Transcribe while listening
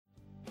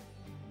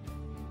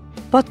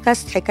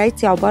بودكاست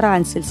حكايتي عبارة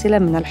عن سلسلة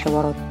من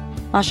الحوارات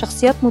مع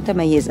شخصيات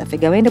متميزة في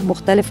جوانب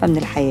مختلفة من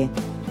الحياة،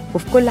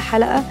 وفي كل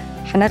حلقة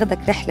هناخدك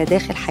رحلة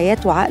داخل حياة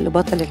وعقل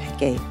بطل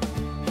الحكاية.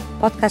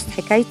 بودكاست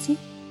حكايتي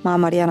مع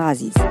مريان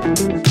عزيز.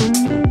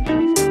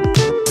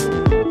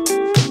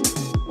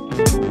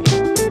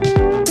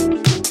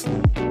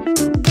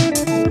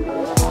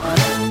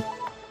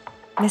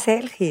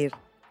 مساء الخير.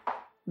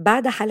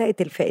 بعد حلقة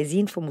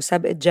الفائزين في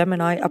مسابقة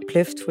Gemini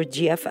Uplift for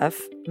GFF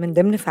من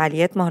ضمن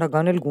فعاليات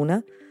مهرجان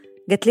الجونة،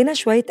 جات لنا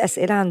شوية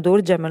أسئلة عن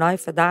دور جيميناي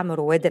في دعم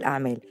رواد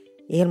الأعمال.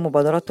 إيه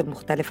المبادرات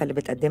المختلفة اللي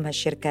بتقدمها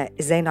الشركة؟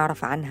 إزاي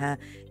نعرف عنها؟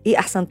 إيه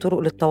أحسن طرق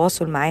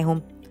للتواصل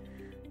معاهم؟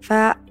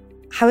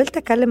 فحاولت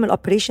أكلم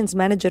الأوبريشنز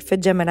مانجر في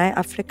جيميناي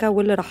أفريكا،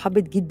 واللي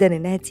رحبت جدا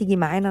إنها تيجي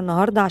معانا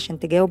النهاردة عشان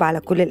تجاوب على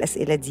كل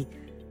الأسئلة دي.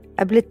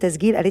 قبل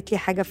التسجيل قالت لي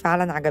حاجة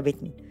فعلا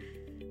عجبتني.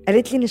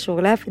 قالت لي إن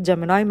شغلها في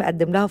جيميناي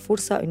مقدم لها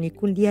فرصة إن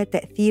يكون ليها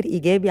تأثير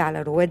إيجابي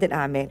على رواد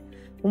الأعمال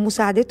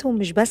ومساعدتهم،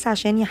 مش بس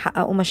عشان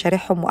يحققوا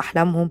مشاريعهم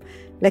وأحلامهم،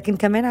 لكن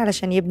كمان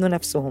علشان يبنوا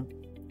نفسهم.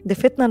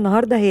 ضيفتنا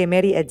النهاردة هي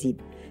ماري أديب.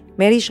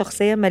 ماري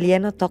شخصية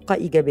مليانة طاقة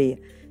إيجابية،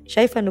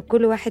 شايفة إن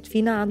كل واحد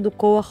فينا عنده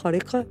قوة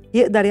خارقة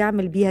يقدر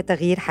يعمل بيها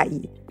تغيير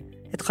حقيقي.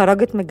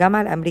 اتخرجت من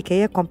الجامعة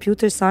الأمريكية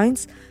كمبيوتر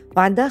ساينس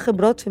وعندها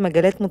خبرات في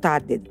مجالات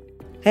متعددة.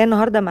 هي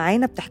النهاردة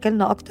معانا بتحكي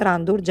لنا أكتر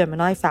عن دور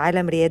جيميناي في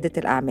عالم ريادة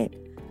الأعمال.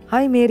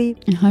 هاي ماري.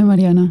 هاي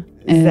مريانا.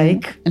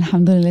 ازيك؟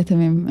 الحمد لله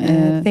تمام.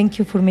 thank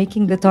you for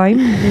making the time.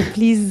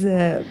 please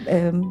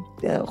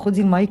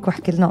خدي المايك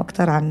واحكي لنا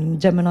اكتر عن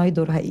جيميناي،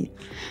 دورها ايه؟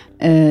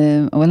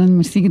 اولا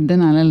ميرسي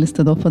جدا على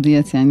الاستضافه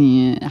ديت،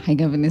 يعني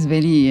حاجه بالنسبه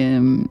لي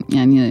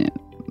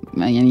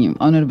يعني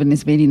honor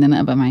بالنسبه لي ان انا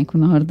ابقى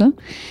معاكم النهارده.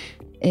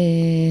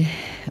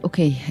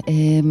 اوكي.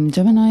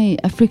 جيميناي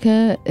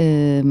افريكا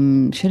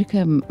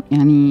شركه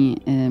يعني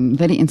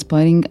very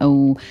inspiring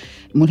او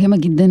ملهمه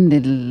جدا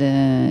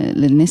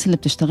للناس اللي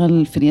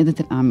بتشتغل في رياده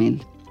الاعمال.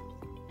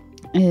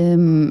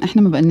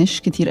 احنا ما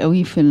بقناش كتير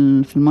قوي في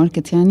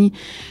الماركت يعني،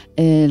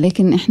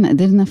 لكن احنا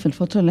قدرنا في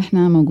الفتره اللي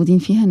احنا موجودين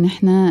فيها ان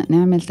احنا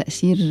نعمل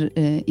تاثير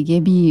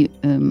ايجابي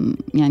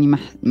يعني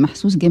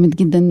محسوس جامد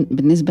جدا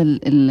بالنسبه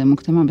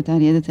للمجتمع بتاع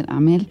رياده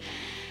الاعمال،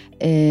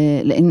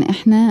 لان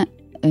احنا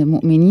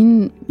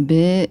مؤمنين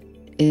بأهمية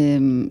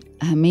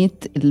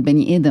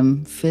البني آدم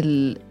في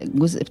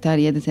الجزء بتاع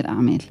ريادة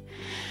الأعمال.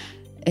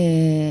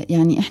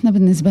 يعني احنا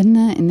بالنسبة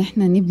لنا ان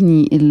احنا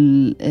نبني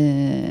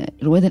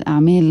رواد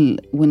الأعمال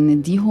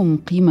ونديهم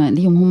قيمة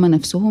ليهم هم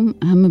نفسهم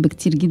أهم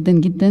بكتير جدا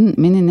جدا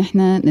من ان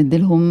احنا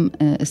نديلهم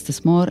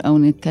استثمار او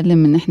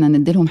نتكلم ان احنا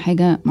نديلهم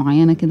حاجة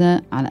معينة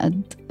كده على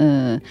قد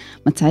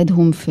ما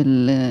تساعدهم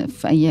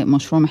في أي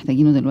مشروع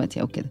محتاجينه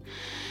دلوقتي أو كده.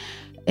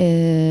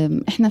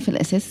 احنا في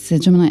الاساس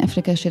جيميناي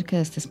افريكا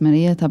شركه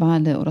استثماريه تابعه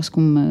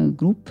لاوراسكوم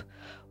جروب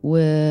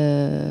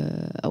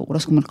او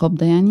اوراسكوم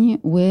القابضه يعني،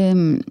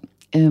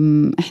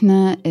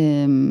 واحنا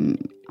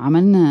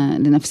عملنا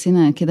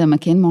لنفسنا كده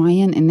مكان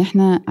معين ان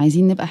احنا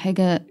عايزين نبقى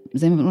حاجه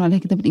زي ما بنقول عليها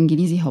كده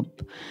بالانجليزي هاب.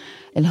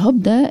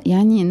 الهاب ده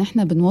يعني ان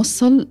احنا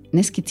بنوصل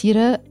ناس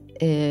كتيره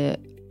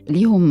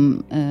ليهم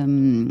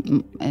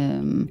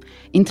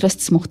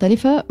انترستس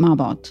مختلفه مع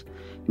بعض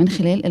من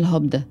خلال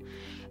الهاب ده.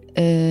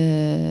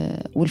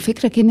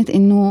 والفكرة كانت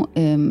انه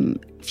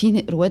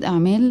في رواد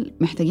اعمال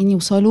محتاجين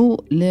يوصلوا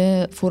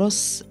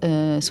لفرص،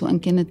 سواء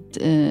كانت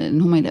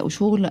ان هم يلاقوا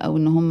شغل او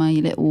ان هم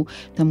يلاقوا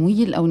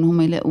تمويل او ان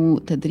هم يلاقوا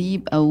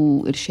تدريب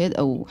او ارشاد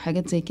او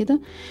حاجات زي كده.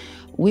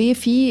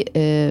 وفي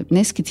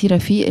ناس كتيرة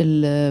في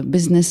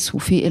البيزنس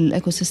وفي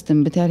الايكو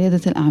سيستم بتاع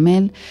ريادة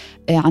الأعمال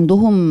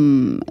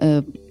عندهم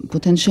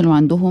بوتنشال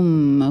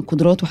وعندهم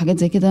قدرات وحاجات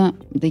زي كده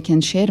they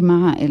can share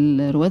مع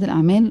رواد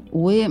الأعمال،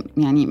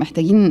 ويعني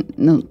محتاجين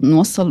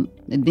نوصل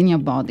الدنيا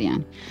ببعض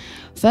يعني.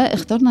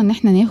 فاخترنا ان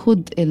احنا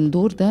ناخد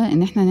الدور ده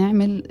ان احنا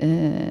نعمل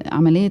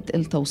عملية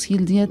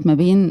التوصيل ديت ما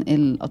بين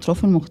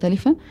الأطراف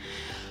المختلفة.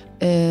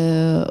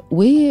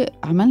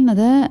 وعملنا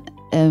ده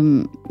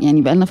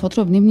يعني بقالنا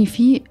فترة بنبني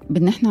فيه،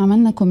 بان احنا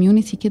عملنا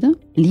كوميونيتي كده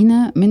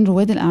لينا من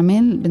رواد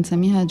الأعمال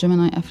بنسميها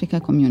جيميناي أفريكا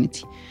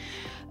كوميونيتي.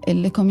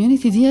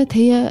 الكوميونيتي ديت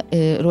هي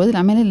رواد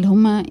الأعمال اللي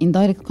هم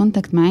indirect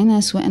contact معانا،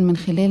 سواء من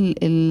خلال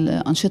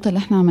الأنشطة اللي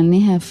احنا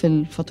عملناها في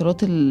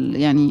الفترات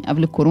يعني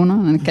قبل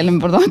الكورونا. هنتكلم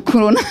برضه عن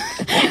الكورونا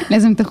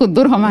لازم تاخد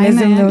دورها معانا،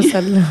 لازم يعني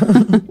نوصل.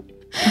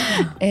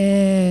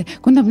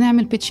 كنا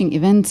بنعمل pitching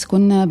events،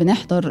 كنا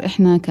بنحضر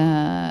احنا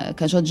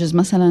كجادجز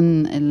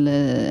مثلا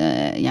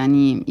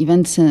يعني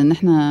events ان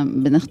احنا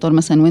بنختار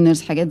مثلا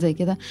winners، حاجات زي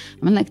كده.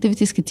 عملنا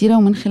activities كتيرة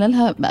ومن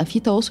خلالها بقى في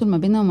تواصل ما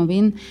بيننا وما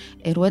بين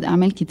رواد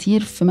أعمال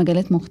كتير في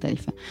مجالات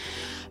مختلفة.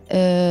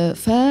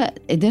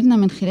 فقدرنا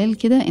من خلال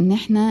كده ان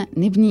احنا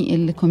نبني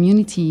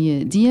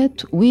الكوميونيتي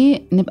ديت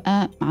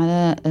ونبقى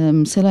على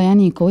صلة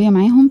يعني قوية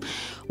معاهم،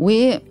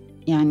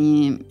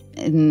 ويعني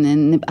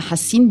نبقى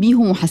حاسين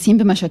بيهم وحاسين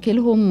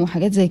بمشاكلهم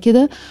وحاجات زي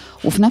كده.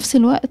 وفي نفس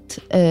الوقت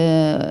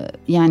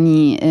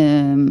يعني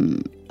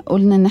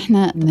قلنا ان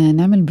احنا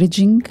نعمل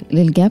بريدجينج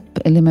للجاب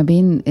اللي ما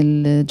بين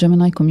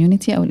الجيميناي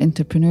كوميونتي او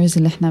الانتربرينورز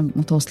اللي احنا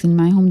متواصلين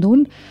معاهم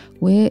دول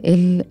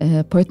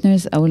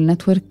والبارتنرز او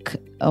النتورك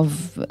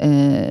اوف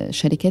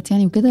شركات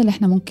يعني وكده، اللي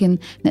احنا ممكن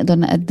نقدر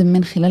نقدم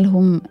من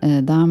خلالهم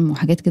دعم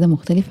وحاجات كده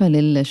مختلفة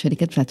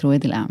للشركات بتاعت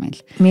رواد الأعمال.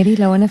 ميري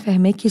لو أنا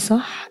فهماكي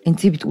صح،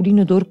 انتي بتقولي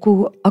إن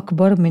دوركم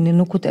أكبر من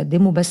إنكم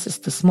تقدموا بس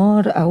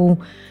استثمار أو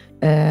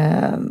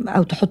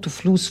تحطوا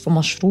فلوس في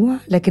مشروع،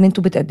 لكن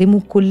انتوا بتقدموا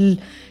كل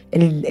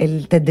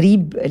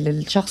التدريب اللي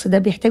الشخص ده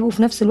بيحتاجه،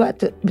 في نفس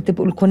الوقت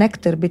بتبقوا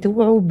الكونكتر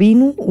بتوعه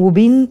بينه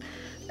وبين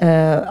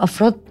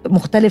أفراد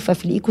مختلفة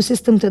في الإيكو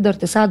سيستم تقدر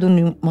تساعده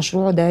إن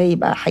مشروعه ده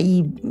يبقى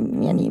حقيقي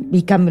يعني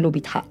بيكمل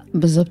وبيتحقق.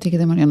 بالظبط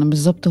كده مريانا،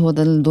 بالظبط هو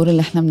ده الدور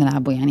اللي احنا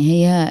بنلعبه. يعني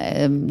هي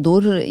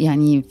دور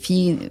يعني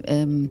في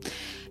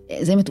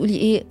زي ما تقولي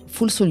ايه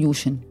فول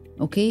سوليوشن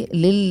اوكي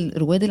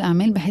للرواد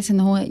الاعمال، بحيث ان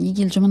هو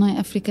يجي الجيميناي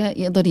افريكا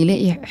يقدر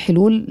يلاقي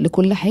حلول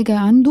لكل حاجه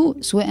عنده،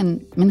 سواء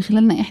من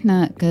خلالنا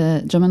احنا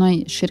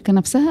كجيميناي الشركه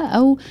نفسها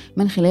او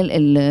من خلال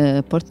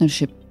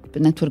البارتنرشيب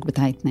نتورك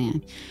بتاعتنا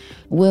يعني.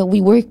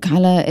 وي ورك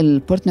على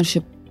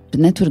البارتنرشيب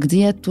النتورك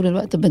دي طول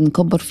الوقت،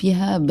 بنكبر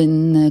فيها،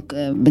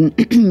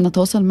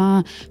 بنتواصل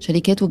مع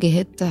شركات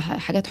وجهات،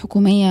 حاجات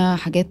حكومية،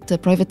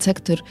 حاجات برايفت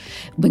سيكتور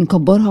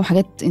بنكبرها،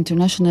 وحاجات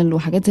انترناشونال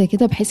وحاجات زي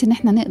كده، بحيث ان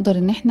احنا نقدر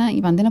ان احنا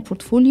يبقى عندنا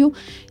بورتفوليو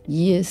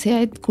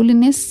يساعد كل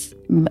الناس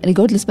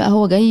ريجاردلس بقى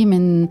هو جاي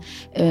من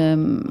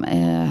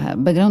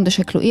باك جراوند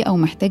شكله ايه او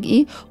محتاج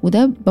ايه.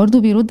 وده برضو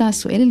بيرد على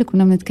السؤال اللي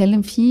كنا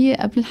بنتكلم فيه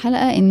قبل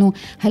الحلقة، انه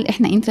هل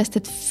احنا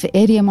انترستد في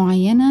اريا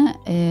معينة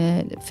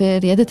في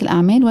ريادة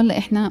الاعمال، ولا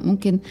احنا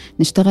ممكن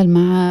نشتغل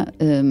مع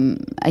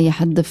اي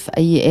حد في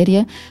اي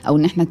اريا، او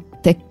ان احنا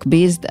تك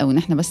بيزد، او ان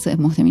احنا بس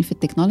مهتمين في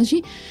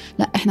التكنولوجي.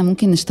 لا، احنا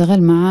ممكن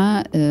نشتغل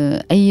مع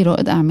اي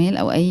رائد اعمال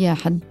او اي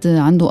حد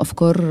عنده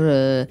افكار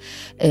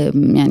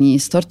يعني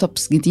ستارت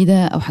ابس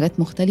جديده او حاجات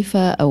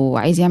مختلفه، او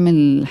عايز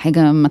يعمل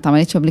حاجه ما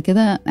اتعملتش قبل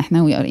كده.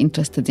 احنا وي ار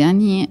انترستد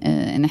يعني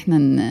ان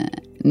احنا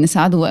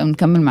نساعده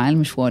ونكمل معاه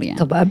المشوار يعني.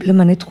 طب قبل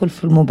ما ندخل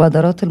في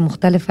المبادرات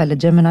المختلفه اللي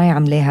جيميناي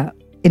عاملاها،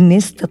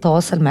 الناس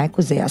تتواصل معاكم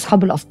ازاي؟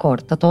 اصحاب الافكار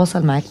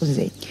تتواصل معاكم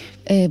ازاي؟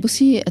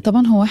 بصي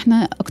طبعا هو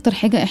احنا اكتر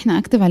حاجه احنا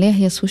اكتف عليها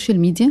هي السوشيال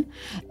ميديا.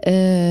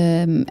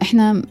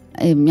 احنا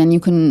يعني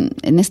يمكن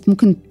الناس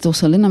ممكن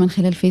توصل لنا من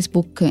خلال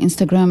فيسبوك،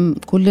 انستجرام،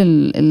 كل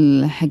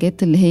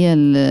الحاجات اللي هي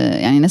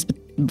يعني الناس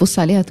بتبص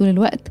عليها طول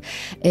الوقت.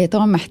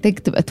 طبعا محتاج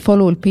تبقى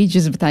تفولو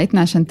البيجز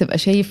بتاعتنا عشان تبقى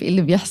شايف ايه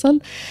اللي بيحصل.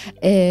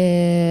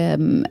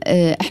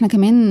 احنا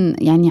كمان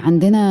يعني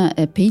عندنا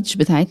بيج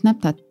بتاعتنا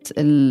بتاعت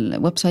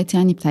الويب سايت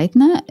يعني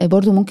بتاعتنا،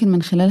 برضو ممكن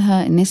من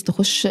خلالها الناس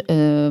تخش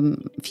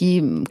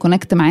في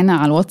كونكت معانا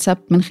على الواتساب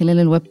من خلال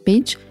الويب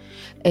بيج.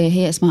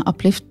 هي اسمها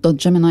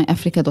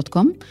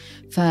uplift.geminiafrica.com.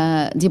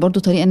 فدي برضو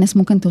طريقة الناس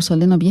ممكن توصل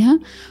لنا بيها.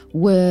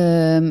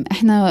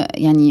 واحنا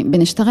يعني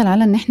بنشتغل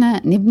على ان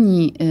احنا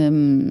نبني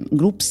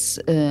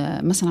جروبس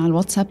مثلا على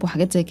الواتساب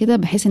وحاجات زي كده،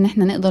 بحيث ان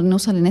احنا نقدر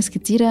نوصل لناس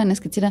كتيرة، ناس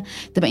كتيرة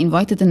تبقى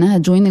invited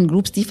انها join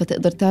الجروبس دي،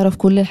 فتقدر تعرف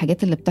كل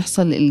الحاجات اللي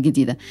بتحصل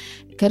الجديدة.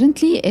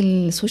 currently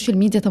السوشيال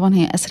ميديا طبعا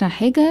هي اسرع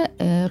حاجة،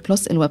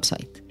 بلس الويب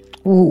سايت.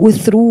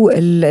 وثرو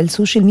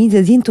السوشيال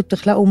ميديا دي انتوا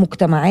بتخلقوا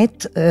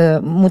مجتمعات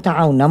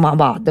متعاونة مع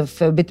بعض،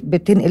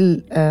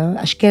 بتنقل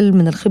أشكال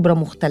من الخبرة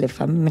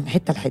مختلفة من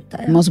حتة لحتة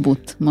يعني.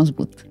 مظبوط.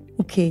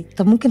 اوكي،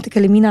 طب ممكن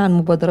تكلمينا عن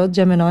مبادرات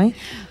جيميناي؟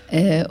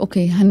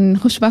 اوكي،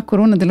 هنخش بقى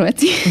كورونا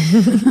دلوقتي.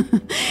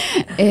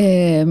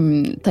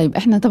 طيب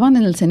احنا طبعا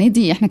السنه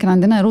دي احنا كان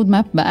عندنا رود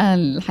ماب بقى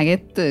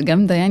الحاجات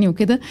جامده يعني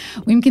وكده،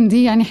 ويمكن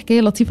دي يعني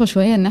حكايه لطيفه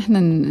شويه ان احنا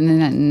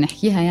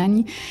نحكيها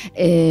يعني.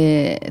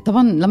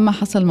 طبعا لما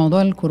حصل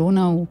موضوع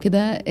الكورونا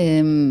وكده،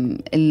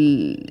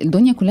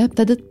 الدنيا كلها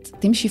ابتدت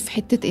تمشي في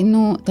حته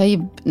انه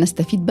طيب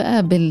نستفيد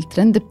بقى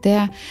بالترند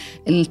بتاع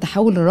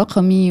التحول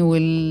الرقمي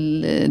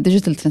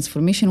والديجيتال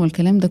ترانسفورميشن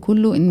والكلام ده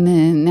كله،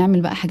 ان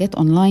نعمل بقى حاجات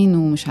اونلاين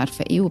ومش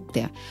عارفه ايه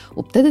وبتاع.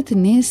 وابتدت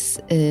الناس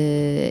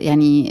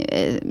يعني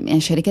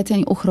شركات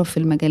يعني اخرى في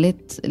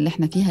المجالات اللي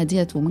احنا فيها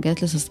ديت ومجالات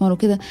الاستثمار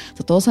وكده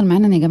تتواصل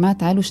معانا ان يا جماعه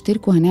تعالوا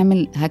اشتركوا،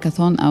 هنعمل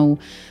هاكاثون او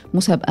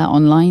مسابقه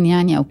اونلاين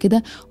يعني او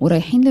كده،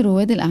 ورايحين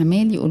لرواد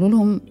الاعمال يقولوا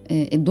لهم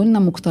ادوا لنا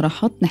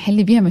مقترحات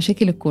نحل بيها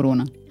مشاكل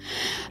الكورونا.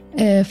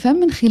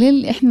 فمن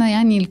خلال احنا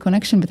يعني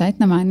الكونكشن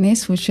بتاعتنا مع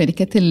الناس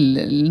والشركات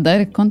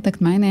الدايركت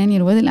كونتاكت معانا يعني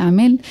رواد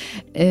الاعمال،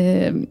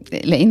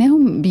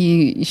 لقيناهم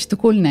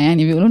بيشتكوا لنا،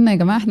 يعني بيقولوا لنا يا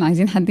جماعه احنا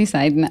عايزين حد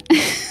يساعدنا.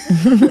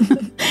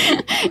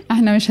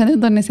 احنا مش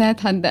هنقدر نساعد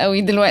حد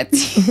قوي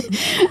دلوقتي.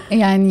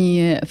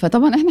 يعني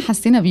فطبعا احنا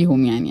حسينا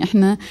بيهم، يعني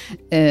احنا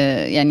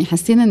يعني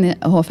حسينا ان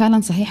هو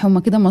فعلا صحيح هم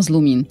كده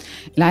مظلومين.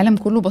 العالم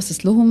كله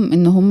باصص لهم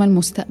ان هم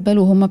المستقبل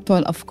وهم بتوع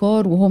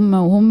الافكار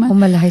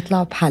وهم اللي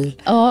هيطلعوا بحل،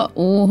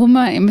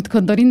 وهم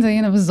متقدرين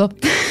زينا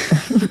بالظبط.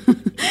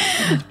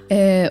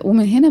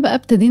 ومن هنا بقى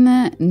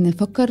ابتدينا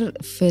نفكر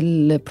في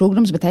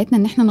البروجرامز بتاعتنا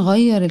ان احنا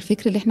نغير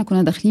الفكر اللي احنا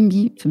كنا داخلين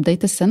بيه في بداية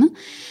السنة،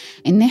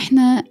 ان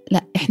احنا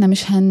لا احنا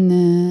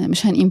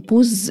مش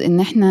هنimpose ان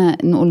احنا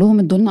نقول لهم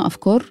ادوا لنا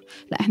افكار،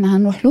 لا احنا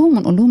هنروح لهم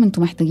ونقول لهم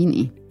انتوا محتاجين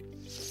ايه.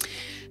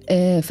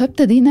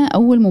 فابتدينا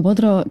أول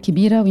مبادرة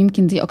كبيرة،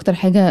 ويمكن دي أكتر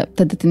حاجة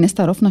ابتدت الناس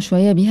تعرفنا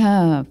شوية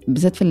بيها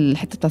بالذات في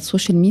الحتة بتاعت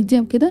السوشيال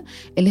ميديا وكده،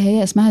 اللي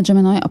هي اسمها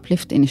Gemini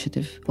Uplift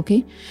Initiative.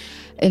 أوكي،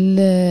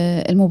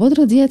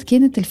 المبادرة دي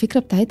كانت الفكرة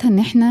بتاعتها ان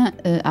احنا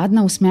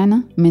قعدنا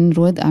وسمعنا من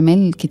رواد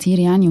اعمال كتير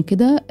يعني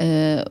وكده،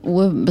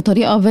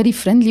 وبطريقة very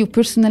friendly و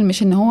personal،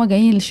 مش ان هو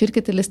جاي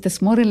لشركة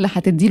الاستثمار اللي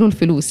هتديله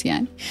الفلوس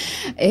يعني.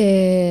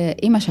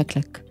 ايه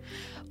مشاكلك؟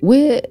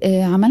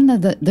 وعملنا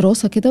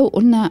دراسة كده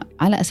وقلنا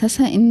على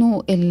أساسها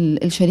إنه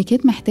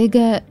الشركات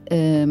محتاجة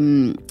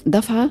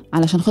دفعة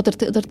علشان خاطر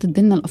تقدر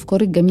تدينا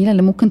الأفكار الجميلة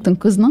اللي ممكن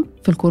تنقذنا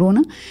في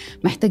الكورونا.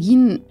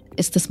 محتاجين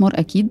استثمار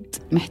أكيد،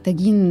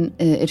 محتاجين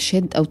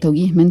إرشاد أو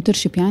توجيه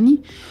منتورشيب يعني،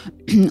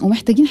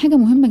 ومحتاجين حاجة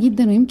مهمة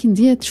جدا ويمكن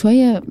ديت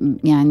شوية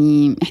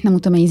يعني إحنا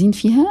متميزين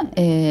فيها،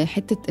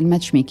 حتة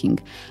الماتش ميكينج،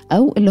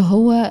 أو اللي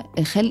هو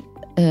خلق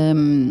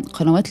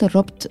قنوات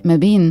للربط ما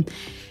بين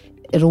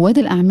رواد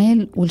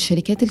الأعمال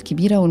والشركات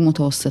الكبيرة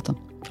والمتوسطة.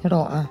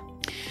 رائع.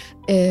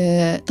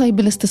 طيب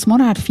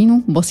الاستثمار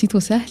عارفينه بسيط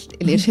وسهل،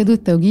 الإرشاد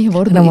والتوجيه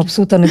برضه أنا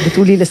مبسوطة إنك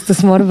بتقولي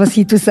الاستثمار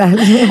بسيط وسهل.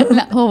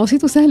 لا هو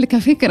بسيط وسهل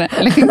كفكرة،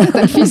 لكن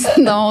كتنفيذ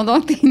ده موضوع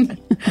تاني.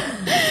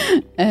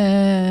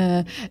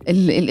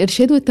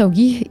 الإرشاد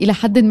والتوجيه إلى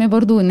حد ما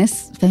برضو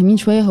الناس فاهمين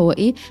شوية هو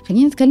إيه.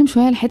 خلينا نتكلم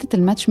شوية على حتة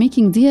الماتش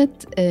ميكينج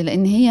ديت،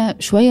 لأن هي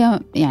شوية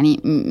يعني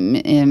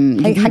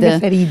حاجة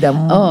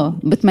فريدة،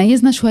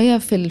 بتميزنا شوية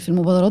في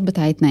المبادرات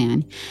بتاعتنا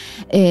يعني.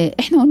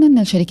 إحنا قلنا إن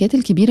الشركات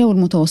الكبيرة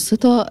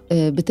والمتوسطة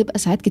بتبقى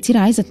ساعات كتير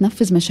عايزة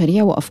تنفذ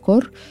مشاريع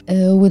وأفكار،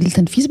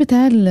 والتنفيذ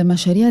بتاع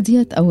المشاريع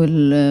ديت أو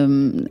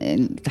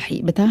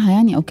التحقيق بتاعها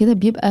يعني أو كده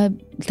بيبقى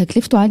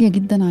تكلفته عالية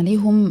جدا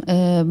عليهم.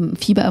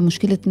 في بقى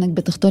مشكلة انك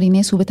بتختاري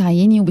ناس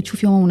وبتعيني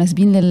وبتشوفي هم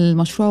مناسبين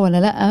للمشروع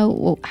ولا لا،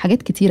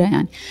 وحاجات كتيرة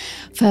يعني.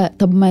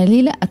 فطب ما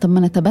ليه لا؟ طب ما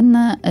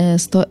نتبنى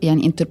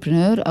يعني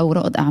انتربرينور او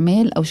رائد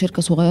اعمال او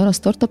شركة صغيرة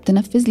ستارت اب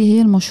تنفذ لي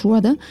هي المشروع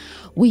ده،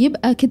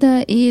 ويبقى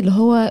كده ايه اللي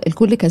هو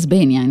الكل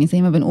كسبان يعني،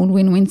 زي ما بنقول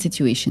وين وين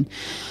سيتويشن.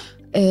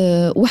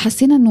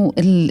 وحسينا انه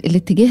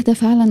الاتجاه ده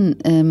فعلا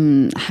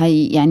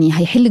يعني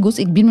هيحل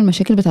جزء كبير من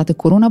المشاكل بتاعه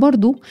الكورونا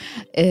برضو.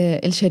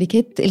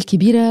 الشركات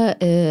الكبيره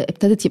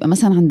ابتدت يبقى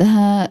مثلا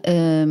عندها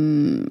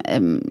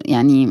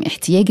يعني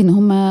احتياج ان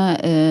هم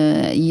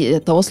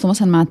يتواصلوا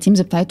مثلا مع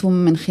التيمز بتاعتهم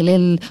من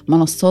خلال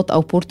منصات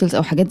او بورتلز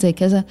او حاجات زي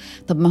كذا.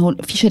 طب ما هو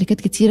في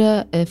شركات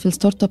كتيره في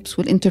الستارت ابس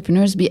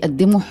والانتربرينورز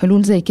بيقدموا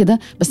حلول زي كده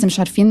بس مش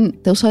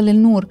عارفين توصل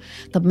للنور.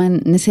 طب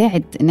ما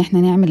نساعد ان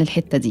احنا نعمل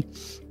الحته دي.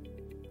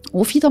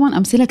 وفي طبعا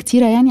أمثلة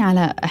كتيرة يعني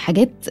على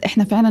حاجات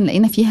احنا فعلا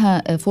لقينا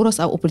فيها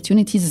فرص أو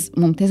opportunities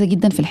ممتازة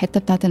جدا في الحتة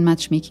بتاعة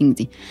الماتش ميكينج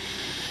دي.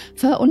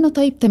 فقلنا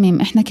طيب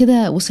تمام، احنا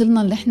كده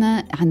وصلنا اللي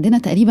احنا عندنا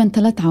تقريبا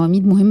 3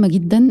 عواميد مهمة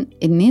جدا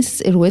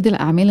الناس رواد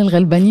الأعمال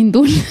الغلبانين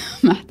دول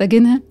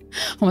محتاجينها.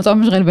 هم طبعا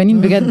مش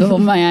غلبانين بجد،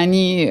 هم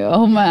يعني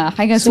هم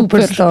حاجة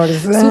سوبر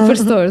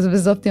ستارز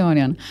بالظبط يا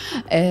مريانا.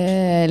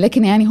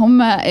 لكن يعني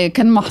هم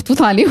كان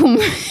محطوط عليهم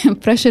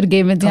بريشر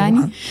جامد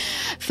يعني.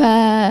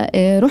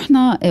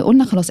 فرحنا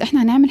قلنا خلاص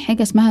احنا هنعمل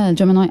حاجة اسمها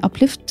Gemini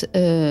Uplift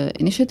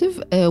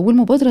Initiative،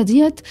 والمبادرة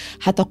ديت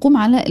هتقوم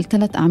على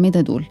ال3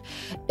 أعمدة دول.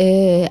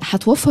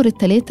 هتوفر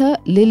ال3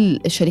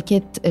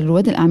 للشركات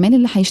رواد الأعمال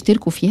اللي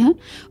هيشتركوا فيها.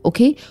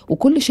 اوكي،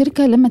 وكل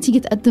شركة لما تيجي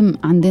تقدم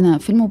عندنا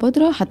في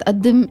المبادرة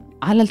هتقدم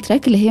على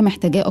التراك اللي هي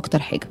محتاجاه أكتر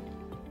حاجة.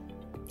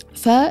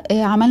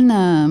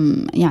 فعملنا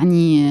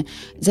يعني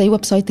زي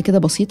ويب سايت كده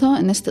بسيطة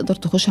الناس تقدر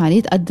تخش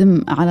عليه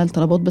تقدم على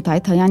الطلبات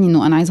بتاعتها، يعني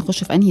انه انا عايزة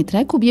اخش في انهي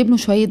تراك، وبيبنوا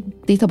شوية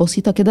ديتا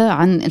بسيطة كده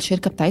عن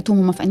الشركة بتاعتهم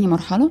هم في انهي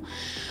مرحلة.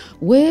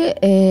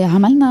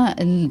 وعملنا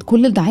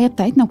كل الدعاية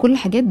بتاعتنا وكل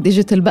الحاجات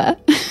ديجيتال بقى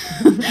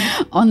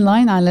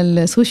اونلاين على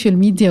السوشيال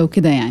ميديا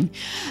وكده يعني.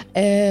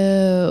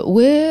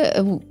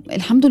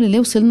 والحمد لله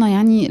وصلنا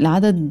يعني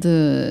لعدد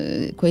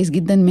كويس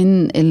جدا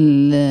من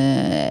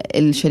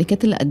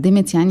الشركات اللي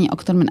قدمت، يعني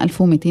اكتر من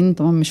 1200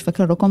 طبعا مش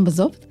فاكرة الرقم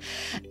بالظبط.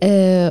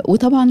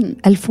 وطبعا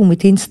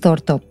 1200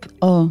 ستارت اب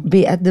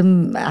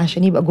بيقدم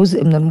عشان يبقى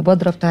جزء من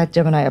المبادرة بتاعت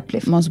جيميناي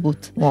أبليفت.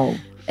 مظبوط. واو.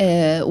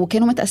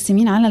 وكانوا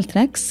متقسمين على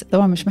التراكس،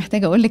 طبعا مش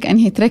محتاجة أقولك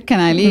أنهي تراك كان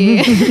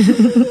عليه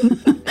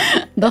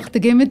ضغط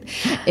جامد.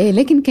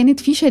 لكن كانت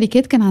في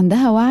شركات كان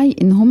عندها وعي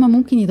إن هم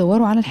ممكن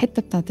يدوروا على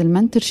الحتة بتاعة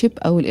المنتورشيب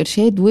أو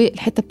الإرشاد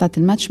والحتة بتاعة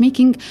الماتش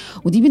ميكينج،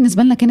 ودي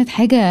بالنسبة لنا كانت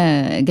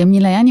حاجة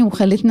جميلة يعني،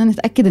 وخلتنا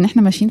نتأكد إن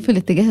احنا ماشيين في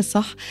الاتجاه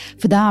الصح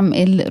في دعم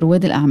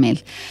رواد الأعمال.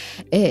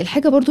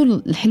 الحاجة برضو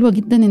الحلوة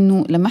جدا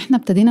إنه لما احنا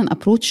ابتدينا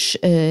نأبروتش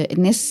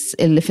الناس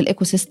اللي في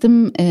الإيكو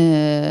سيستم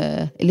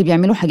اللي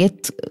بيعملوا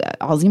حاجات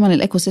عظيمة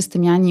للإيكو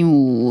سيستم يعني،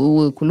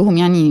 وكلهم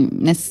يعني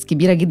ناس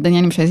كبيرة جدا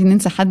يعني، مش عايزين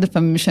ننسى حد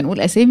فمش هنقول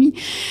أسامي.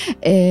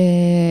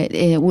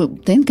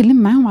 وابتدينا نتكلم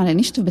معاهم على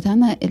الانيشيتيف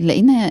بتاعنا،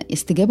 لقينا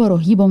استجابة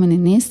رهيبة من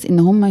الناس ان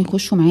هم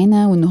يخشوا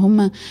معانا وان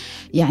هم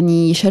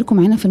يعني يشاركوا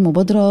معانا في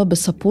المبادرة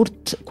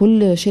بالسبورت.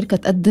 كل شركة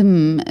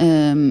تقدم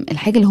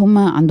الحاجة اللي هم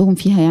عندهم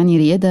فيها يعني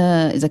ريادة،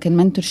 اذا كان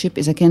منتورشيب،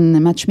 اذا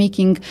كان ماتش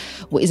ميكينج،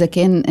 واذا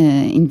كان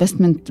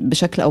انفستمنت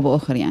بشكل او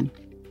باخر يعني.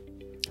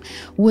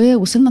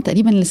 ووصلنا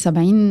تقريبا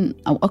ل70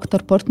 أو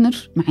أكتر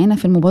بارتنر معانا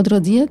في المبادرة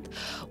ديت.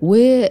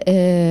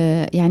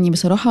 ويعني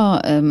بصراحة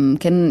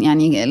كان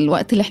يعني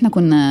الوقت اللي احنا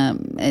كنا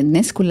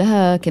الناس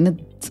كلها كانت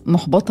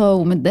محبطة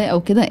ومتضايقة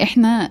وكده،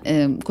 احنا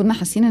كنا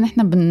حاسين ان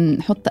احنا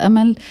بنحط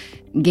أمل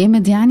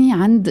جامد يعني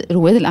عند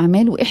رواد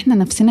الأعمال، وإحنا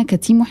نفسنا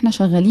كتيم وإحنا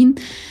شغالين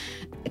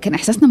كان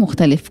إحساسنا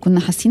مختلف. كنا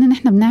حاسين إن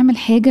إحنا بنعمل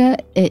حاجة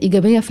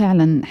إيجابية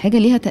فعلا، حاجة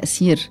ليها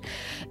تأثير.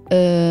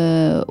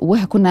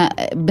 وكنا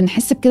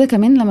بنحس بكده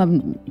كمان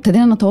لما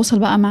ابتدينا نتواصل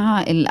بقى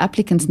مع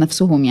الابليكنتس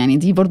نفسهم. يعني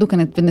دي برضو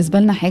كانت بالنسبة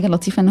لنا حاجة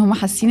لطيفة، إن هم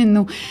حاسين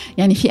إنه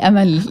يعني في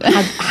أمل،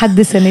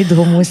 حد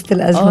سندهم وسط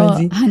الأزمة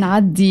دي.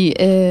 هنعدي.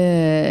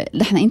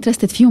 ده احنا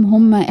انترستد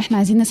فيهم، احنا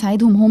عايزين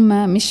نساعدهم،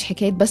 هم مش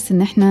حكاية بس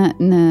إن احنا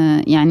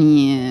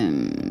يعني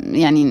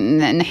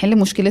نحل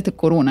مشكلة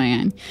الكورونا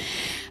يعني.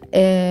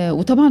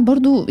 وطبعا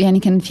برضو يعني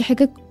كان في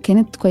حاجة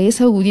كانت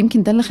كويسة،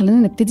 ويمكن ده اللي خلينا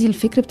نبتدي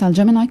الفكرة بتاع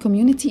الجيميناي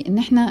كوميونيتي، ان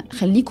احنا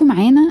خليكم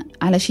معانا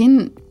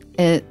علشان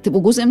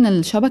تبقوا جزء من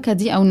الشبكة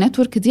دي أو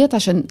النتورك ديت،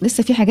 عشان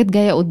لسه في حاجات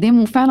جاية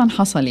قدام. وفعلا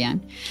حصل يعني.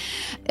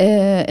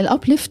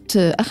 الأبليفت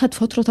أخد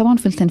فترة طبعا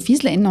في التنفيذ،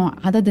 لأنه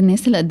عدد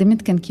الناس اللي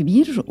قدمت كان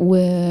كبير،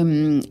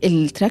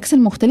 والتراكس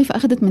المختلفة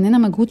أخدت مننا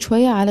مجهود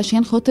شوية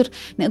علشان خاطر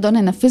نقدر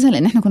ننفذها،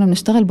 لأن احنا كنا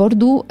بنشتغل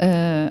برضو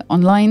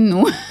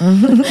أونلاين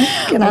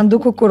كان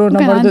عندكم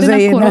كورونا برضو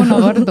زينا. كورونا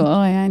برضو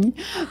يعني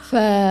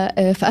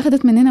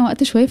فأخدت مننا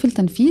وقت شوية في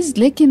التنفيذ،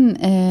 لكن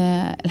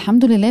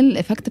الحمد لله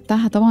الإفكت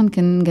بتاعها طبعا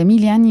كان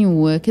جميل يعني.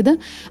 وكده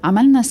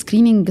عملنا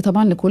سكرينينج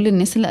طبعا لكل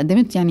الناس اللي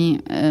قدمت.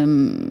 يعني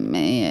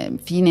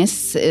في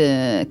ناس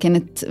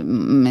كانت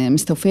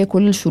مستوفية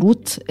كل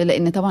الشروط،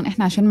 لأن طبعا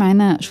احنا عشان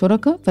معانا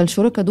شركة،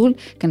 فالشركة دول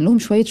كان لهم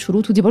شوية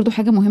شروط، ودي برضو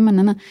حاجة مهمة ان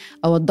انا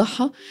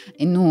اوضحها،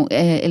 انه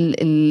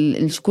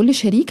كل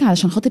شريك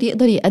علشان خاطر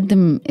يقدر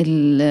يقدم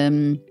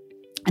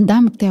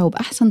الدعم بتاعه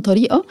بأحسن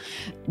طريقة،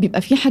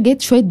 بيبقى في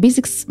حاجات شوية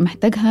بيزكس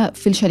محتاجها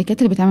في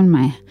الشركات اللي بتعمل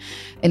معاها،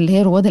 اللي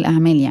هي رواد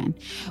الأعمال يعني.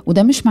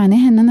 وده مش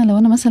معناها ان انا لو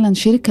انا مثلا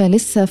شركة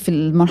لسه في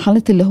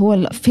المرحلة اللي هو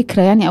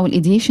الفكرة يعني او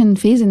الايديشن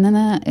فيز، ان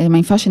انا ما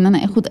ينفعش ان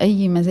انا اخد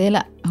اي مزايا.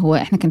 لا، هو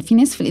احنا كان في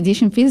ناس في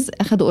الايديشن فيز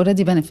اخدوا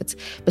اوريدي بنفيتس،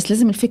 بس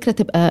لازم الفكرة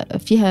تبقى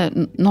فيها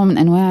نوع من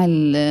انواع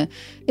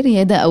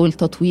الريادة او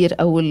التطوير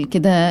او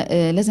كده.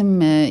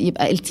 لازم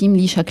يبقى التيم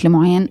ليه شكل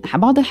معين،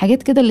 بعض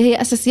الحاجات كده اللي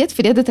هي اساسيات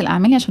في ريادة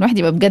الاعمال عشان الواحد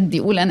يبقى بجد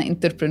يقول انا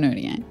انتربرنور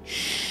يعني.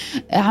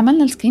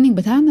 عملنا السكرينينج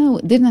بتاعنا،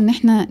 وقدرنا ان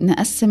احنا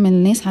نقسم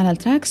الناس على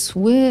التراكس،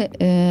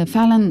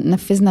 وفعلا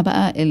نفذنا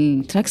بقى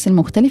التراكس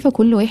المختلفة،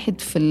 كل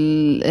واحد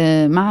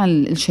في مع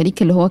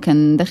الشريك اللي هو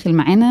كان داخل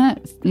معانا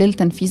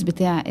للتنفيذ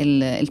بتاع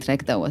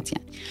التراك دوت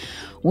يعني.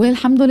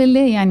 والحمد لله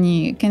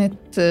يعني كانت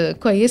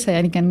كويسة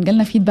يعني. كان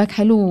جالنا فيدباك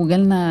حلو،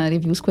 وجالنا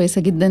ريفيوز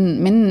كويسة جدا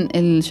من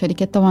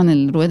الشركات طبعا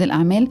الرواد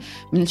الأعمال،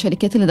 من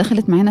الشركات اللي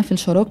دخلت معانا في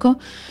الشراكة.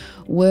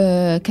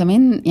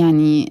 وكمان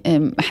يعني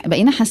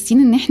بقينا حاسين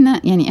ان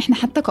احنا يعني احنا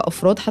حتى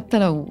كأفراد، حتى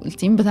لو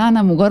التيم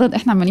بتاعنا مجرد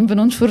احنا عمالين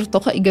بننشر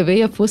طاقة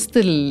إيجابية في وسط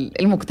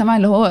المجتمع،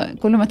 اللي هو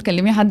كل ما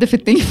تكلمي حد في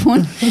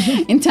التليفون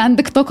انت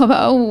عندك طاقة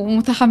بقى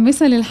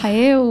ومتحمسة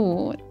للحياة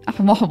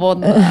ومحبط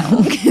بقى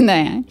وكده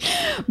يعني.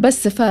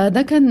 بس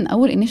فده كان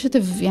أول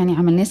انيشيتيف يعني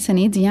عملناه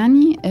السنة دي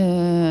يعني.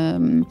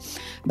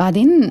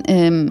 بعدين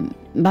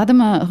بعد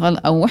ما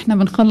او احنا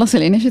بنخلص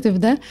الانيشيتيف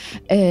ده،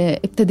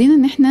 ابتدينا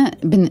ان احنا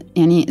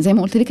يعني زي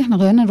ما قلت لك احنا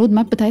غيرنا الرود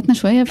ماب بتاعتنا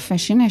شويه في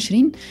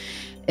 2020.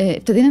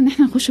 ابتدينا ان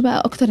احنا نخش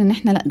بقى اكتر ان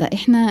احنا لا، ده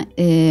احنا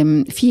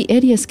في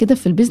ارياس كده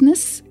في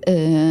البيزنس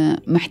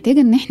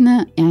محتاجه ان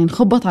احنا يعني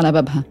نخبط على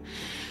بابها،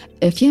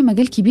 فيها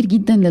مجال كبير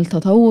جدا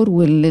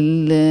للتطور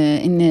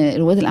ان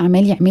رواد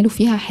الاعمال يعملوا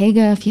فيها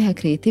حاجه فيها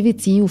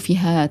كرياتيفيتي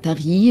وفيها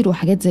تغيير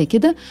وحاجات زي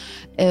كده.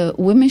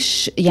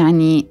 ومش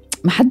يعني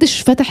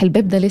محدش فتح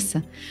الباب ده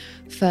لسه.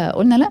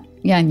 فقلنا لا،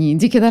 يعني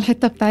دي كده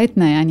الحتة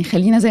بتاعتنا، يعني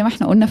خلينا زي ما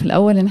احنا قلنا في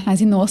الأول ان احنا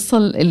عايزين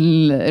نوصل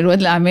رواد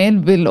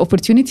الأعمال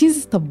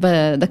بالopportunities، طب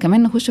ده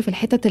كمان نخش في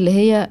الحتة اللي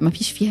هي ما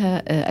فيش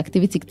فيها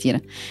activity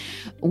كتيرة.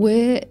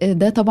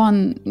 وده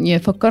طبعا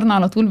يفكرنا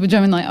على طول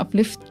بجيميناي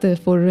أبليفت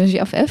فور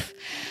GFF.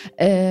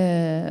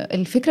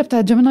 الفكرة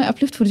بتاعت جيميناي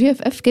أبليفت فور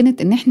GFF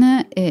كانت ان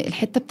احنا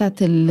الحتة بتاعت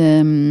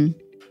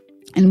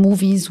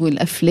الموفيز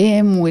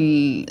والأفلام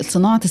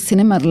والصناعة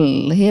السينما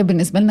اللي هي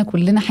بالنسبة لنا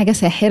كلنا حاجة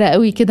ساحرة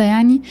قوي كده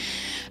يعني.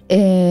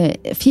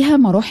 فيها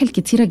مراحل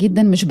كتيرة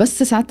جدا، مش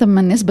بس ساعة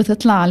ما الناس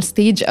بتطلع على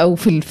الستيج أو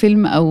في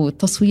الفيلم أو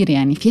التصوير،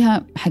 يعني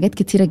فيها حاجات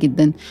كتيرة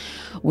جدا.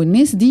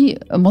 والناس دي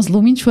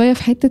مظلومين شوية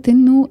في حتة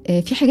إنه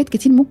في حاجات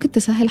كتير ممكن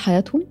تسهل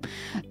حياتهم،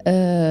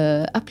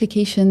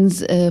 applications،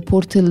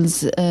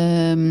 portals،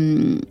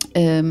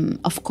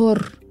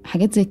 أفكار،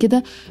 حاجات زي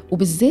كده،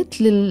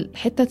 وبالذات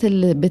للحتة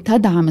اللي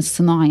بتدعم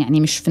الصناعة، يعني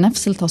مش في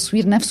نفس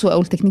التصوير نفسه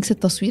أو التكنيكس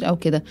التصوير أو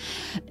كده.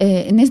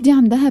 الناس دي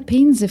عندها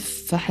بينز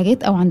في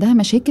حاجات أو عندها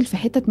مشاكل في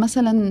حتة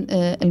مثلا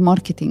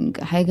الماركتينج،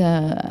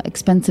 حاجة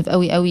expensive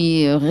قوي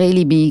قوي،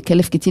 غالي،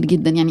 بيكلف كتير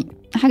جدا، يعني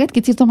حاجات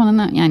كتير طبعا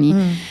أنا يعني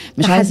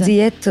مش عايزة،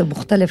 تحديات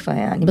مختلفة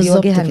يعني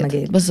بيواجهها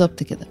المجال.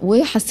 بالظبط كده.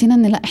 وحسينا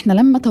ان لا، احنا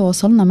لما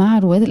تواصلنا مع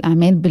رواد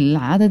الاعمال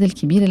بالعدد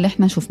الكبير اللي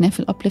احنا شفناه في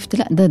الابليفت،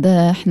 لا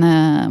ده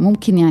احنا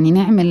ممكن يعني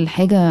نعمل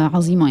حاجة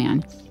عظيمة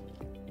يعني.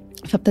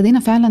 فابتدينا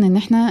فعلا ان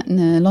احنا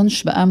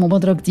نلانش بقى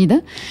مبادرة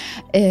جديدة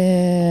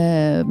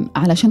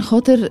علشان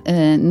خاطر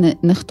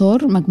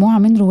نختار مجموعة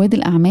من رواد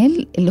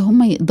الأعمال اللي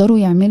هم يقدروا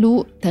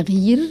يعملوا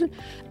تغيير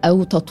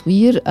أو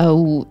تطوير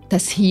أو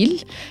تسهيل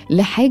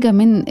لحاجة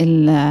من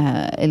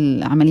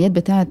العمليات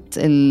بتاعت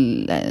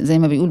زي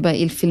ما بيقول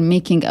بقى الفيلم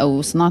ميكينج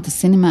أو صناعة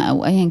السينما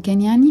أو أيا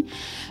كان يعني.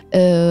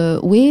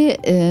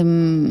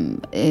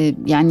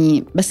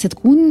 يعني بس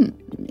تكون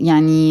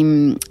يعني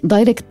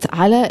دايركت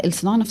على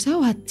الصناعة نفسها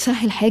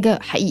وهتسهل حاجة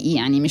حقيقي،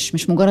 يعني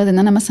مش مجرد ان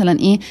انا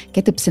مثلا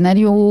كاتب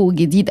سيناريو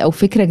جديد او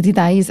فكرة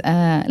جديدة عايز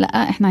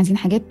لا، احنا عايزين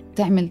حاجات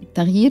تعمل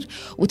تغيير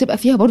وتبقى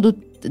فيها برضو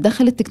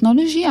دخل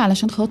التكنولوجي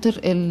علشان خاطر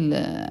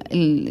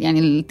يعني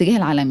الاتجاه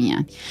العالمي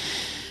يعني.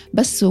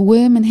 بس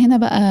ومن هنا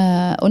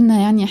بقى قلنا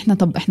يعني احنا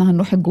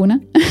هنروح الجونة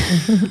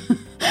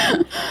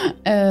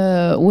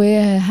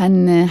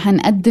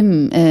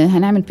وهنقدم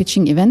هنعمل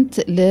بيتشنج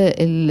ايفنت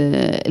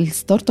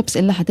للستارت ابس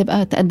اللي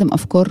هتبقى تقدم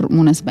افكار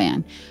مناسبة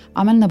يعني.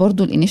 عملنا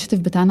برضو الانيشيتيف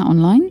بتاعنا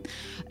اونلاين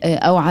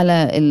او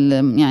على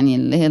يعني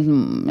اللي هي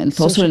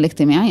التواصل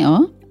الاجتماعي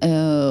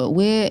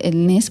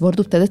والناس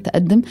برضو ابتدت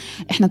تقدم.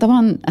 احنا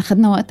طبعا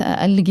اخدنا وقت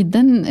اقل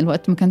جدا،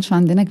 الوقت ما كانش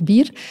عندنا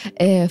كبير،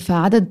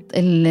 فعدد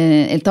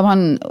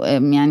طبعا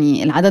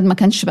يعني العدد ما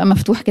كانش بقى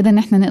مفتوح كده ان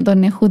احنا نقدر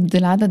ناخد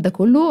العدد ده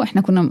كله.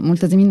 احنا كنا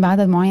ملتزمين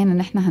بعدد معين ان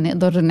احنا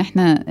هنقدر ان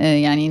احنا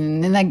يعني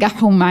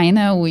ننجحهم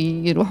معانا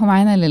ويروحوا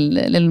معانا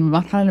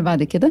للمرحله اللي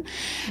بعد كده.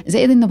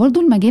 زائد ان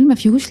برضو المجال ما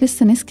فيهوش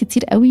لسه ناس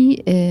كتير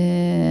قوي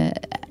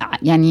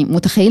يعني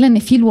متخيله ان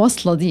في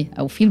الوصله دي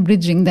او في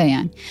البريدجنج ده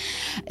يعني.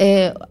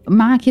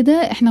 مع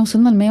كده احنا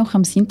وصلنا ل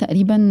 150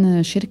 تقريبا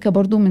شركة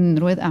برضو من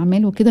رواد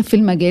أعمال وكده في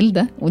المجال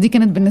ده، ودي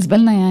كانت بالنسبة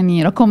لنا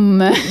يعني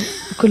رقم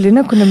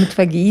كلنا كنا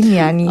متفاجئين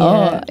يعني.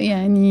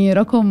 يعني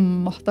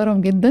رقم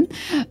محترم جدا.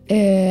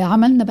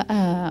 عملنا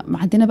بقى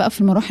عندنا بقى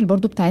في المراحل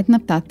برضو بتاعتنا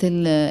بتاعت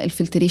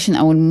الفلتريشن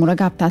أو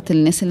المراجعة بتاعت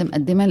الناس اللي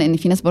مقدمة، لأن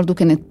في ناس برضو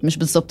كانت مش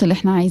بالظبط اللي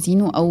احنا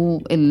عايزينه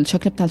أو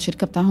الشكل بتاع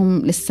الشركة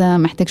بتاعهم لسه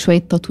محتاج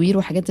شوية تطوير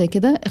وحاجات زي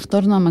كده.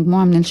 اخترنا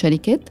مجموعة من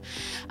الشركات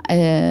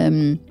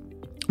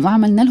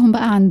وعملنا لهم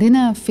بقى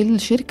عندنا في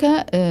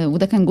الشركة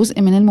وده كان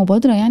جزء من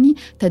المبادرة يعني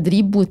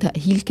تدريب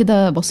وتأهيل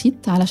كده بسيط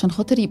علشان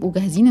خاطر يبقوا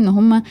جاهزين ان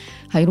هم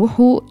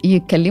هيروحوا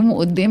يتكلموا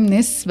قدام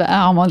ناس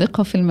بقى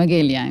عمالقة في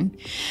المجال يعني.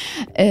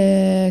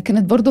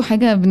 كانت برضو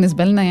حاجة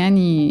بالنسبة لنا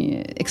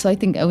يعني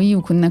exciting قوي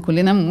وكنا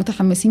كلنا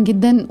متحمسين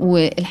جدا.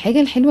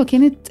 والحاجة الحلوة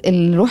كانت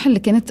الروح اللي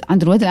كانت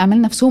عند رواد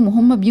الأعمال نفسهم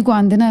وهم بيجوا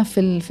عندنا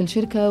في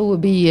الشركة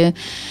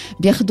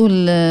وبياخدوا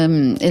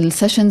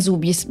السيشنز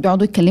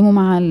وبيقعدوا يتكلموا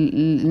مع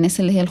الناس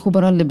اللي هي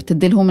الخبراء اللي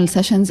بتديلهم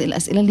السيشنز.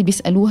 الأسئلة اللي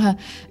بيسألوها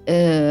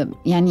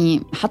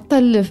يعني حتى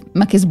اللي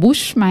ما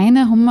كسبوش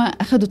معانا هم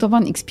أخدوا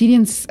طبعا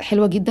experience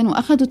حلوة جدا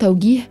وأخدوا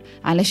توجيه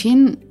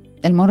علشان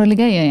المرة اللي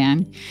جاية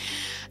يعني.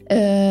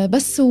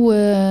 بس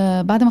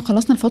وبعد ما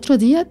خلصنا الفترة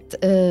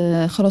ديت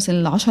خلاص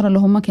 10 اللي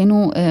هم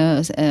كانوا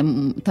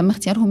تم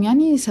اختيارهم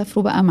يعني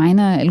سافروا بقى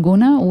معانا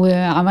الجونة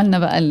وعملنا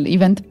بقى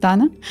الايفنت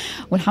بتاعنا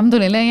والحمد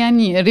لله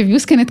يعني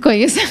الريفيوز كانت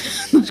كويسة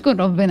نشكر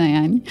ربنا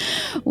يعني.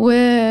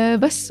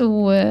 وبس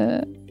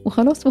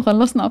وخلاص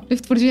وخلصنا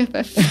أبليفت فور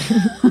GFF.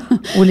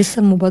 ولسه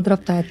المبادرة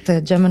بتاعت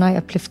جيميناي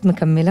أبليفت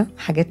مكملة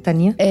حاجات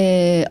تانية؟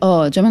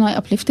 جيميناي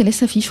أبليفت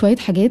لسه في شوية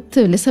حاجات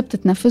لسه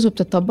بتتنفذ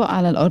وبتتطبق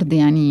على الأرض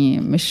يعني.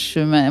 مش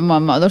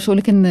ما أقدرش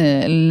أقولك إن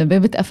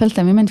الباب اتقفل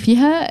تماما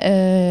فيها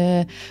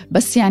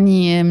بس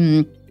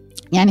يعني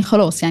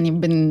خلاص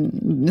يعني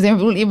زي ما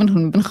بيقول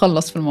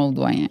بنخلص في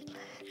الموضوع يعني.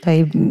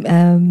 طيب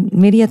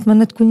ميري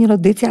أتمنى تكوني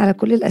رديتي على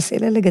كل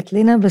الأسئلة اللي جات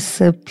لنا،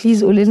 بس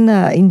بليز قولي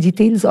لنا in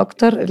details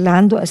أكتر. اللي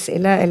عنده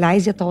أسئلة، اللي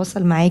عايز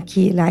يتواصل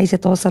معاكي، اللي عايز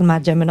يتواصل مع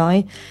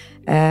جيميناي،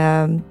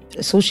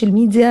 سوشيال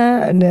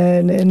ميديا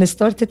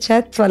نستارت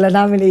تشات ولا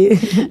نعمل ايه؟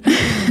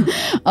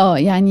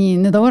 يعني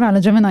ندور على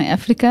جيميناي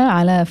افريكا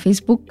على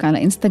فيسبوك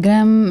على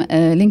انستجرام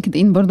لينكد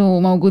ان برضو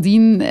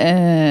موجودين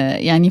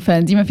يعني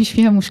فدي ما فيش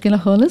فيها مشكلة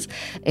خالص.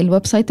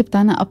 الويب سايت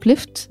بتاعنا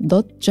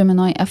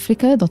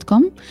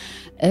uplift.geminiafrica.com.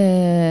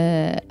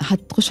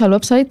 هتخش على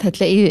الويب سايت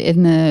هتلاقي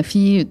ان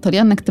في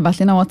طريقة انك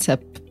تبعت لنا واتساب،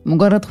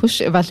 مجرد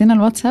خش ابعت لنا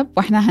الواتساب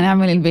واحنا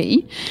هنعمل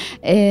الباقي.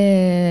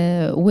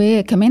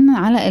 وكمان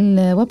على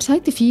الويب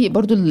سايت في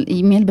برضو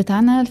الايميل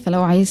بتاعنا،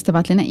 فلو عايز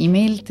تبعت لنا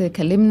ايميل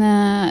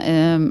تكلمنا،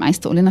 عايز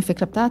تقول لنا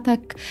الفكرة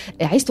بتاعتك،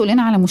 عايز تقول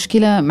لنا على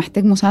مشكلة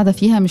محتاج مساعدة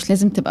فيها، مش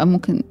لازم تبقى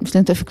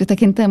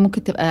فكرتك انت،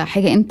 ممكن تبقى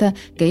حاجة انت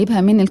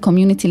جايبها من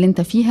الكوميونتي اللي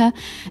انت فيها.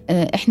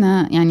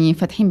 احنا يعني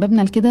فاتحين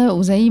بابنا لكده،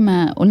 وزي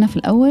ما قلنا في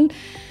الاول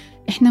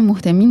احنا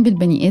مهتمين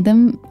بالبني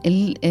ادم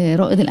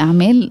رائد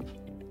الاعمال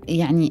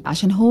يعني،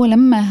 عشان هو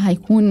لما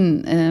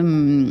هيكون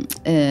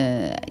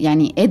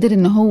يعني قادر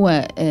ان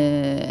هو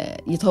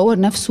يطور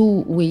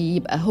نفسه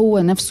ويبقى هو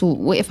نفسه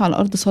وقف على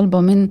أرض صلبة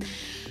من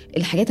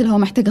الحاجات اللي هو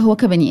محتاجها هو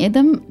كبني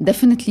آدم،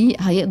 definitely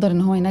هيقدر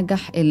ان هو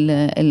ينجح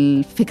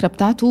الفكرة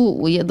بتاعته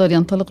ويقدر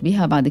ينطلق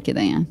بيها بعد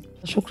كده يعني.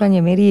 شكرا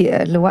يا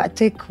ميري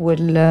لوقتك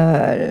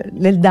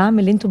وللدعم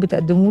اللي انتوا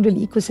بتقدموه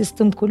للإيكو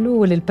سيستم كله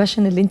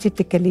وللباشن اللي انتي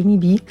بتتكلمي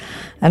بيه.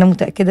 انا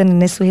متأكدة ان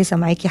الناس وهي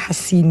سامعاكي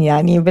حاسين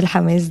يعني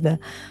بالحماس ده،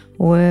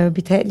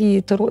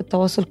 وبيتهيألي طرق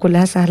التواصل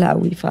كلها سهلة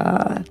قوي،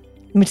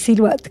 فميرسي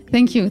لوقتك.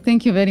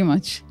 Thank you very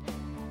much.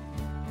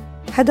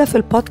 هدف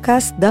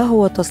البودكاست ده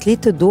هو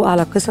تسليط الضوء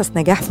على قصص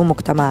نجاح في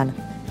مجتمعنا،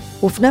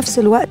 وفي نفس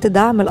الوقت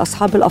دعم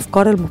أصحاب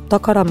الأفكار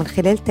المبتكرة من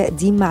خلال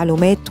تقديم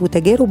معلومات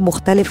وتجارب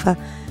مختلفة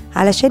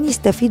علشان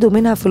يستفيدوا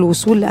منها في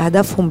الوصول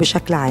لأهدافهم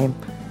بشكل عام.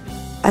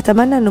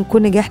 أتمنى أن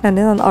نكون نجحنا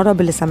أننا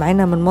نقرب اللي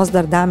سمعنا من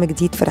مصدر دعم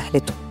جديد في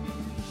رحلته.